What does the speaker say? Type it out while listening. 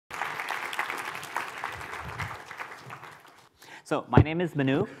So my name is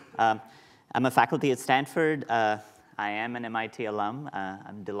Manu. I'm a faculty at Stanford. I am an MIT alum.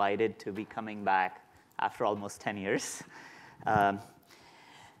 I'm delighted to be coming back after almost 10 years.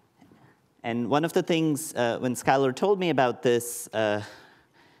 And one of the things, when Skylar told me about this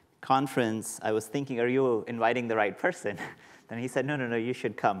conference, I was thinking, are you inviting the right person? Then he said, no, you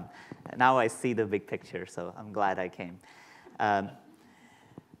should come. Now I see the big picture, so I'm glad I came.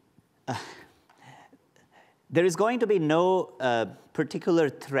 There is going to be no particular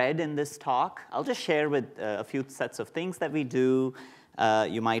thread in this talk. I'll just share with a few sets of things that we do.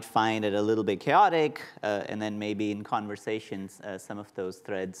 You might find it a little bit chaotic, and then maybe in conversations, some of those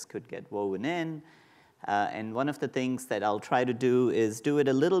threads could get woven in. And one of the things that I'll try to do is do it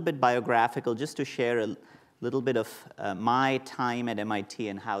a little bit biographical, just to share a little bit of my time at MIT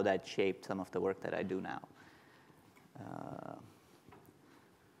and how that shaped some of the work that I do now.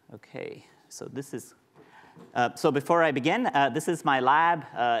 OK, so this is. So before I begin, this is my lab,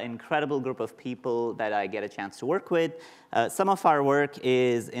 incredible group of people that I get a chance to work with. Some of our work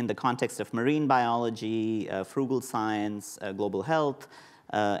is in the context of marine biology, frugal science, global health,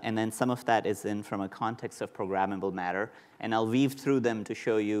 and then some of that is in from a context of programmable matter. And I'll weave through them to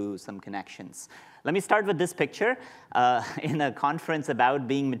show you some connections. Let me start with this picture. In a conference about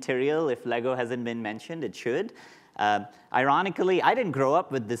being material, if Lego hasn't been mentioned, it should. Ironically, I didn't grow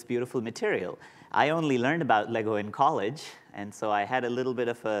up with this beautiful material. I only learned about Lego in college, and so I had a little bit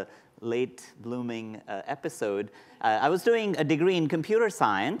of a late blooming episode. I was doing a degree in computer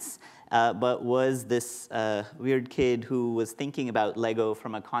science, but was this weird kid who was thinking about Lego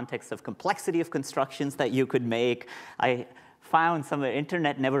from a context of complexity of constructions that you could make. I found somewhere,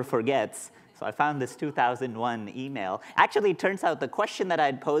 internet never forgets. So I found this 2001 email. Actually, it turns out the question that I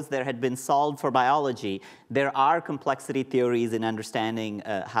had posed there had been solved for biology. There are complexity theories in understanding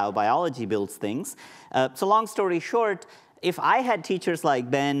how biology builds things. So long story short, if I had teachers like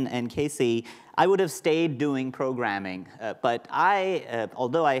Ben and Casey, I would have stayed doing programming. But I,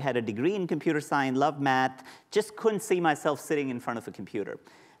 although I had a degree in computer science, loved math, just couldn't see myself sitting in front of a computer.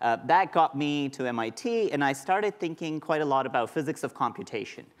 That got me to MIT, and I started thinking quite a lot about physics of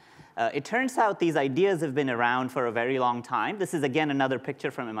computation. It turns out these ideas have been around for a very long time. This is, again, another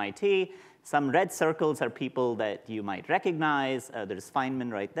picture from MIT. Some red circles are people that you might recognize. There's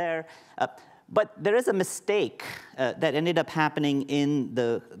Feynman right there. But there is a mistake that ended up happening in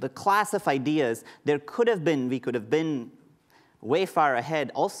the class of ideas. We could have been way far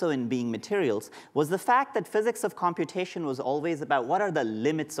ahead also in being materials, was the fact that physics of computation was always about what are the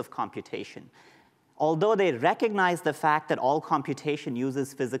limits of computation. Although they recognized the fact that all computation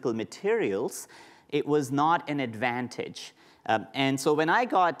uses physical materials, it was not an advantage. And so when I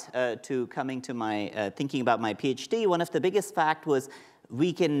got to coming to my thinking about my PhD, one of the biggest fact was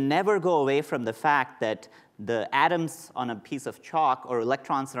we can never go away from the fact that the atoms on a piece of chalk or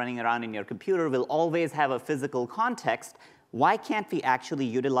electrons running around in your computer will always have a physical context. Why can't we actually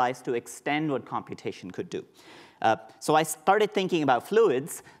utilize to extend what computation could do? So I started thinking about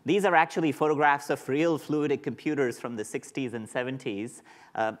fluids. These are actually photographs of real fluidic computers from the 60s and 70s.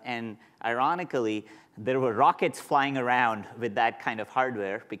 And ironically, there were rockets flying around with that kind of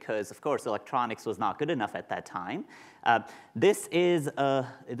hardware because, of course, electronics was not good enough at that time. This is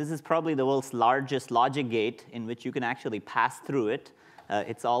probably the world's largest logic gate in which you can actually pass through it.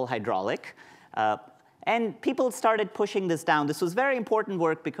 It's all hydraulic. And people started pushing this down. This was very important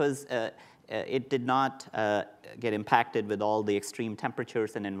work because it did not get impacted with all the extreme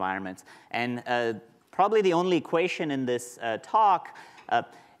temperatures and environments. And probably the only equation in this talk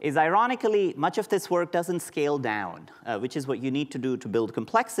is, ironically, much of this work doesn't scale down, which is what you need to do to build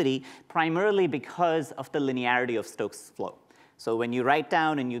complexity, primarily because of the linearity of Stokes' flow. So when you write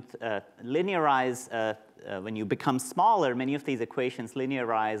down and you linearize, when you become smaller, many of these equations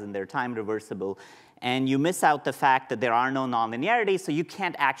linearize and they're time reversible. And you miss out the fact that there are no nonlinearities, so you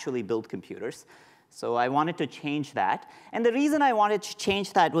can't actually build computers. So I wanted to change that. And the reason I wanted to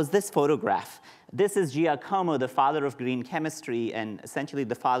change that was this photograph. This is Giacomo, the father of green chemistry, and essentially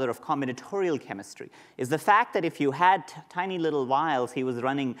the father of combinatorial chemistry, is the fact that if you had tiny little vials, he was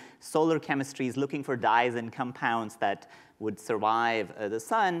running solar chemistries, looking for dyes and compounds that would survive the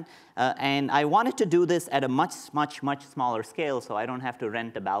sun. And I wanted to do this at a much smaller scale, so I don't have to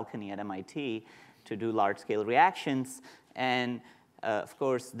rent a balcony at MIT to do large-scale reactions. And of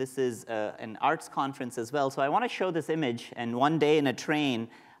course, this is an arts conference as well. So I want to show this image. And one day in a train,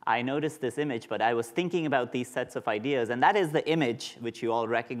 I noticed this image, but I was thinking about these sets of ideas. And that is the image, which you all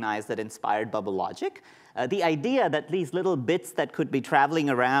recognize, that inspired bubble logic. The idea that these little bits that could be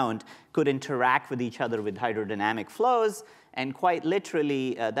traveling around could interact with each other with hydrodynamic flows. And quite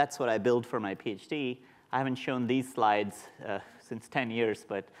literally, that's what I built for my PhD. I haven't shown these slides since 10 years,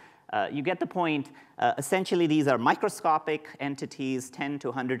 but you get the point. Essentially, these are microscopic entities, 10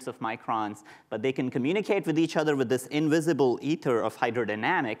 to hundreds of microns, but they can communicate with each other with this invisible ether of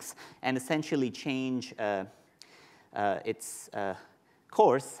hydrodynamics and essentially change its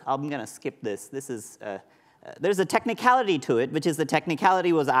course. I'm going to skip this. This is there's a technicality to it, which is the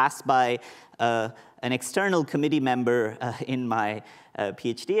technicality was asked by an external committee member in my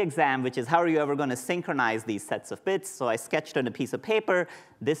PhD exam, which is how are you ever going to synchronize these sets of bits? So I sketched on a piece of paper.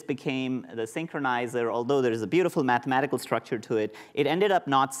 This became the synchronizer. Although there's a beautiful mathematical structure to it, it ended up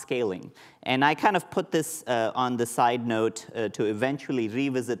not scaling. And I kind of put this on the side note to eventually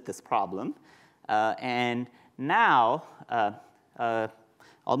revisit this problem. And now,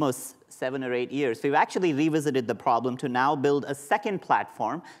 almost 7 or 8 years, we've actually revisited the problem to now build a second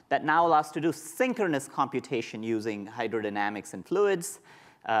platform that now allows us to do synchronous computation using hydrodynamics and fluids.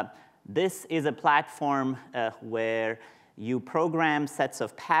 This is a platform where you program sets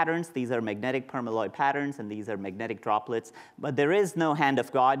of patterns. These are magnetic permalloy patterns, and these are magnetic droplets. But there is no hand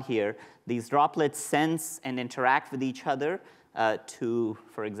of God here. These droplets sense and interact with each other to,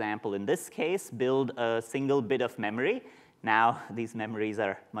 for example, in this case, build a single bit of memory. Now, these memories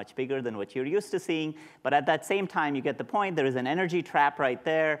are much bigger than what you're used to seeing. But at that same time, you get the point. There is an energy trap right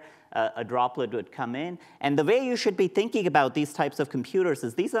there. A droplet would come in. And the way you should be thinking about these types of computers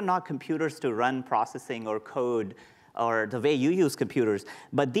is these are not computers to run processing or code or the way you use computers.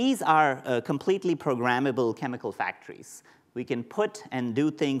 But these are completely programmable chemical factories. We can put and do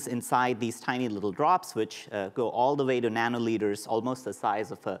things inside these tiny little drops, which go all the way to nanoliters, almost the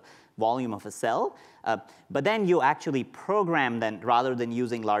size of a volume of a cell. But then you actually program them rather than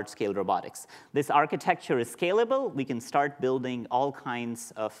using large-scale robotics. This architecture is scalable. We can start building all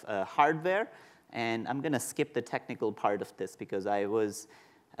kinds of hardware. And I'm going to skip the technical part of this because I was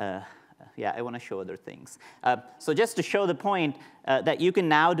I want to show other things. So just to show the point that you can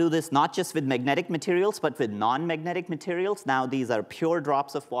now do this not just with magnetic materials, but with non-magnetic materials. Now these are pure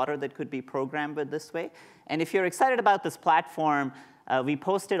drops of water that could be programmed with this way. And if you're excited about this platform, we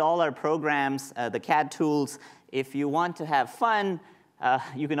posted all our programs, the CAD tools. If you want to have fun,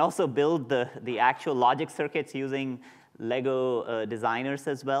 you can also build the actual logic circuits using Lego designers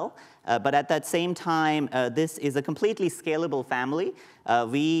as well. But at that same time, this is a completely scalable family.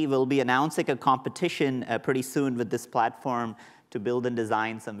 We will be announcing a competition pretty soon with this platform to build and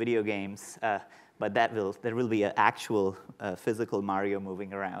design some video games. But there will be an actual physical Mario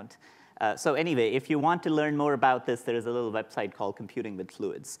moving around. So anyway, if you want to learn more about this, there is a little website called Computing with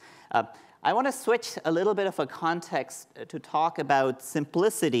Fluids. I want to switch a little bit of a context to talk about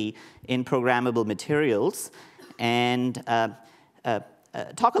simplicity in programmable materials and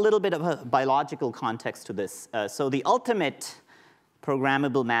talk a little bit of a biological context to this. So the ultimate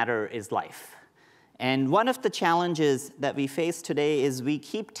programmable matter is life. And one of the challenges that we face today is we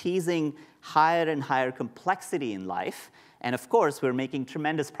keep teasing higher and higher complexity in life. And of course, we're making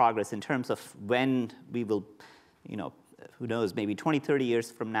tremendous progress in terms of when we will, who knows, maybe 20, 30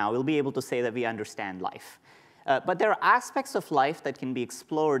 years from now, we'll be able to say that we understand life. But there are aspects of life that can be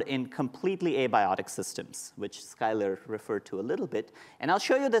explored in completely abiotic systems, which Skylar referred to a little bit. And I'll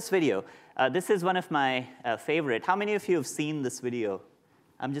show you this video. This is one of my favorite. How many of you have seen this video?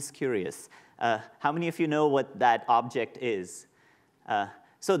 I'm just curious. How many of you know what that object is?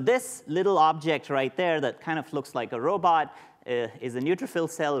 So this little object right there that kind of looks like a robot is a neutrophil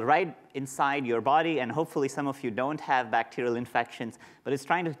cell right inside your body. And hopefully some of you don't have bacterial infections, but it's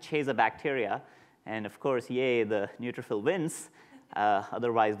trying to chase a bacteria. And of course, yay, the neutrophil wins.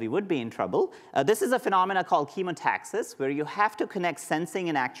 Otherwise, we would be in trouble. This is a phenomena called chemotaxis, where you have to connect sensing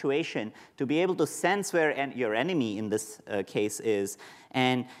and actuation to be able to sense where your enemy, in this case, is,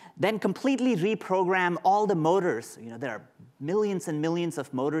 and then completely reprogram all the motors. There are millions and millions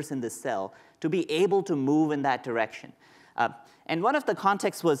of motors in this cell to be able to move in that direction. And one of the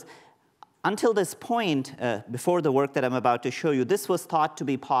contexts was, until this point, before the work that I'm about to show you, this was thought to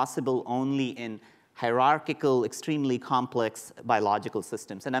be possible only in hierarchical, extremely complex biological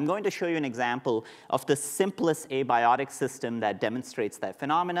systems. And I'm going to show you an example of the simplest abiotic system that demonstrates that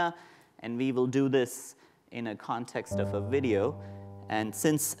phenomena. And we will do this in a context of a video. And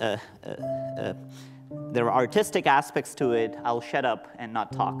since there are artistic aspects to it, I'll shut up and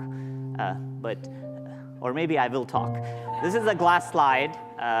not talk. Or maybe I will talk. This is a glass slide.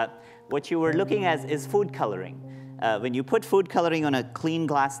 What you were looking at is food coloring. When you put food coloring on a clean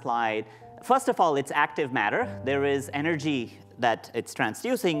glass slide, first of all, it's active matter. There is energy that it's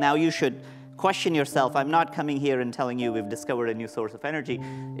transducing. Now you should question yourself. I'm not coming here and telling you we've discovered a new source of energy.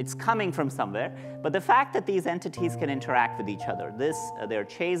 It's coming from somewhere. But the fact that these entities can interact with each other, they're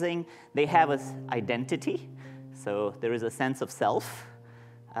chasing, they have an identity. So there is a sense of self.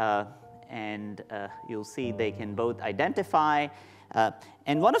 And you'll see they can both identify.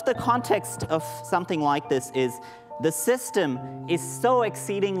 And one of the contexts of something like this is the system is so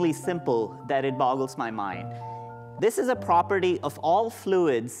exceedingly simple that it boggles my mind. This is a property of all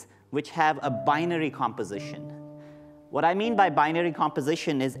fluids which have a binary composition. What I mean by binary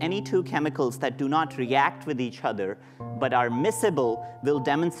composition is any two chemicals that do not react with each other but are miscible will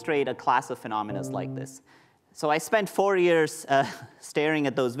demonstrate a class of phenomena like this. So I spent 4 years staring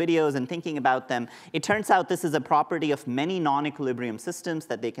at those videos and thinking about them. It turns out this is a property of many non-equilibrium systems,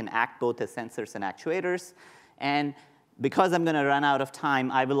 that they can act both as sensors and actuators. And because I'm going to run out of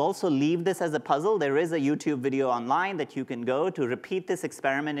time, I will also leave this as a puzzle. There is a YouTube video online that you can go to repeat this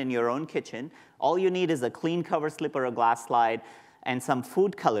experiment in your own kitchen. All you need is a clean cover slip or a glass slide and some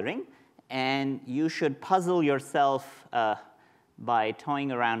food coloring. And you should puzzle yourself by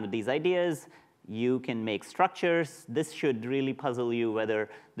toying around with these ideas. You can make structures. This should really puzzle you whether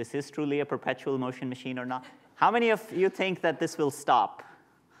this is truly a perpetual motion machine or not. How many of you think that this will stop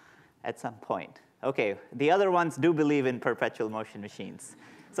at some point? OK, the other ones do believe in perpetual motion machines.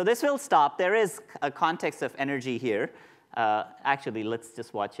 So this will stop. There is a context of energy here. Actually, let's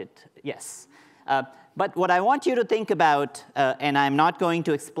just watch it. Yes. But what I want you to think about, and I'm not going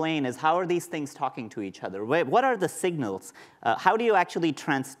to explain, is how are these things talking to each other? What are the signals? How do you actually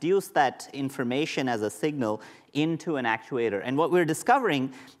transduce that information as a signal into an actuator? And what we're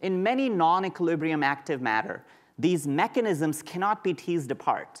discovering, in many non-equilibrium active matter, these mechanisms cannot be teased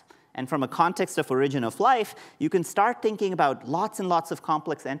apart. And from a context of origin of life, you can start thinking about lots and lots of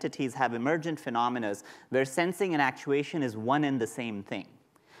complex entities have emergent phenomena where sensing and actuation is one and the same thing.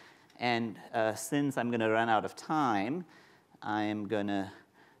 And since I'm going to run out of time, I'm going to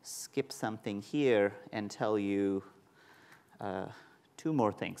skip something here and tell you 2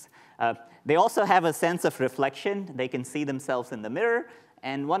 more things. They also have a sense of reflection. They can see themselves in the mirror.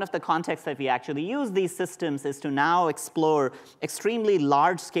 And one of the contexts that we actually use these systems is to now explore extremely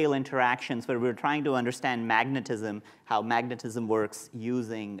large-scale interactions where we're trying to understand magnetism, how magnetism works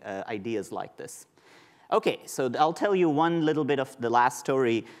using ideas like this. OK, so I'll tell you one little bit of the last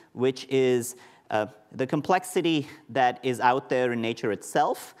story, which is the complexity that is out there in nature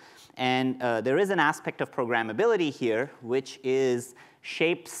itself. And there is an aspect of programmability here, which is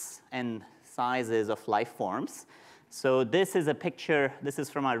shapes and sizes of life forms. So this is a picture. This is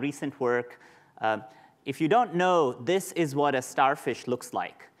from our recent work. If you don't know, this is what a starfish looks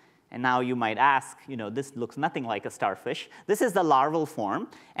like. And now you might ask, this looks nothing like a starfish. This is the larval form.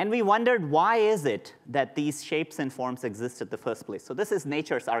 And we wondered, why is it that these shapes and forms exist in the first place? So this is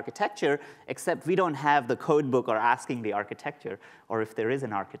nature's architecture, except we don't have the code book or asking the architecture, or if there is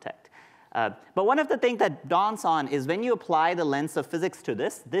an architect. But one of the things that dawns on is when you apply the lens of physics to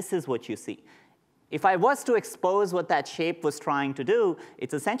this, this is what you see. If I was to expose what that shape was trying to do,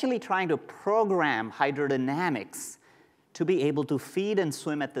 it's essentially trying to program hydrodynamics to be able to feed and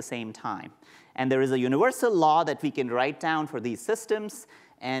swim at the same time. And there is a universal law that we can write down for these systems.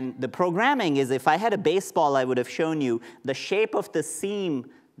 And the programming is, if I had a baseball, I would have shown you the shape of the seam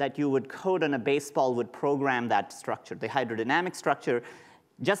that you would code on a baseball would program that structure, the hydrodynamic structure.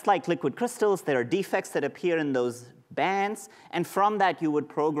 Just like liquid crystals, there are defects that appear in those bands. And from that, you would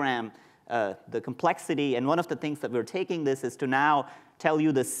program the complexity. And one of the things that we're taking this is to now tell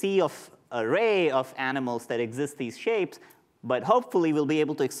you the sea of array of animals that exist these shapes. But hopefully, we'll be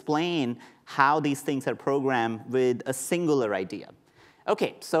able to explain how these things are programmed with a singular idea.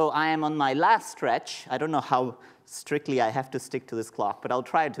 OK, so I am on my last stretch. I don't know how strictly I have to stick to this clock, but I'll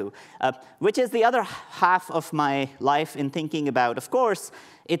try to, which is the other half of my life in thinking about, of course,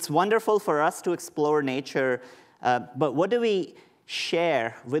 it's wonderful for us to explore nature, but what do we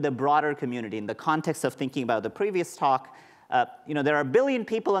share with a broader community in the context of thinking about the previous talk? There are 1 billion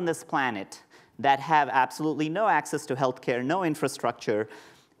people on this planet that have absolutely no access to healthcare, no infrastructure,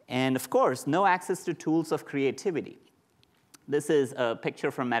 and of course, no access to tools of creativity. This is a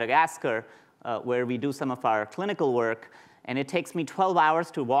picture from Madagascar where we do some of our clinical work. And it takes me 12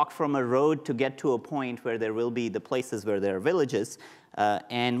 hours to walk from a road to get to a point where there will be the places where there are villages.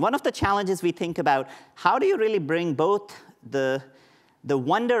 And one of the challenges we think about, how do you really bring both the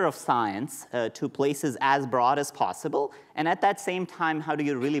wonder of science to places as broad as possible? And at that same time, how do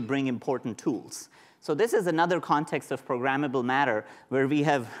you really bring important tools? So this is another context of programmable matter where we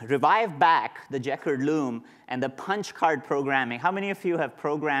have revived back the Jeckered loom and the punch card programming. How many of you have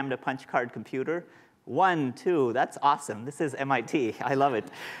programmed a punch card computer? 1, 2, that's awesome. This is MIT. I love it.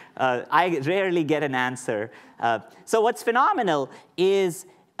 I rarely get an answer. So what's phenomenal is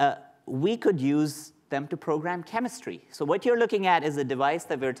we could use them to program chemistry. So what you're looking at is a device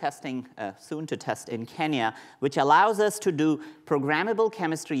that we're testing, soon to test in Kenya, which allows us to do programmable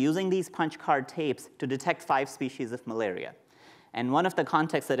chemistry using these punch card tapes to detect 5 species of malaria. And one of the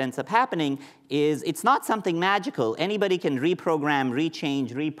contexts that ends up happening is it's not something magical. Anybody can reprogram,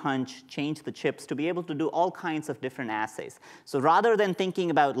 rechange, repunch, change the chips to be able to do all kinds of different assays. So rather than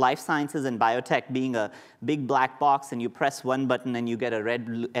thinking about life sciences and biotech being a big black box and you press one button and you get a red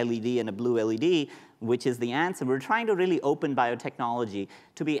LED and a blue LED, which is the answer, we're trying to really open biotechnology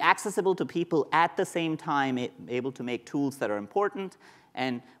to be accessible to people at the same time, able to make tools that are important.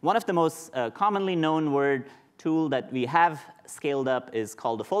 And one of the most commonly known tool that we have scaled up is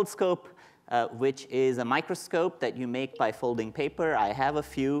called the Foldscope, which is a microscope that you make by folding paper. I have a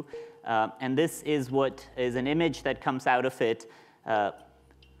few, and this is what is an image that comes out of it.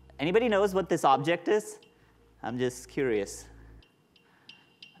 Anybody knows what this object is? I'm just curious.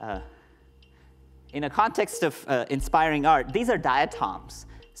 In a context of inspiring art, these are diatoms,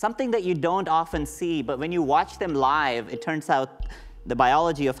 something that you don't often see, but when you watch them live, it turns out the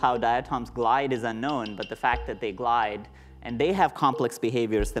biology of how diatoms glide is unknown, but the fact that they glide, and they have complex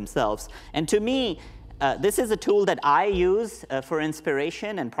behaviors themselves. And to me, this is a tool that I use for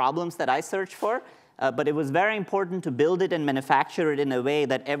inspiration and problems that I search for, but it was very important to build it and manufacture it in a way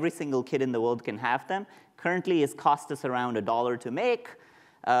that every single kid in the world can have them. Currently, it's cost us around $1 to make.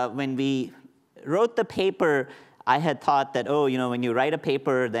 When we wrote the paper, I had thought that, oh, when you write a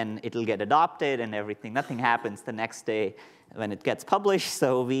paper, then it'll get adopted and everything. Nothing happens the next day when it gets published.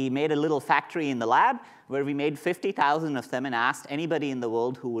 So we made a little factory in the lab where we made 50,000 of them and asked anybody in the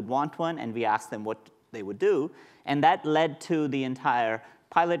world who would want one, and we asked them what they would do. And that led to the entire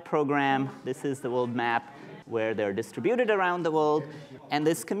pilot program. This is the world map where they're distributed around the world. And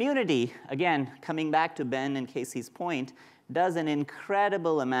this community, again, coming back to Ben and Casey's point, does an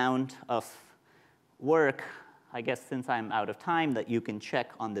incredible amount of work, I guess since I'm out of time, that you can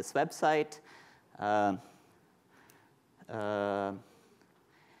check on this website.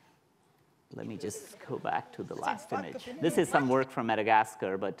 Let me just go back to the last image. This is some work from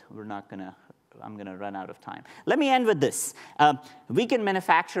Madagascar, but I'm going to run out of time. Let me end with this. We can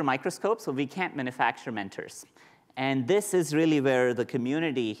manufacture microscopes, but we can't manufacture mentors. And this is really where the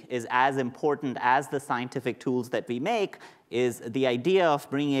community is as important as the scientific tools that we make, is the idea of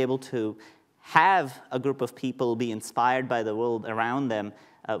being able to have a group of people be inspired by the world around them.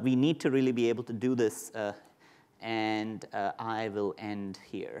 We need to really be able to do this, and I will end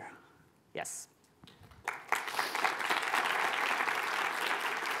here. Yes?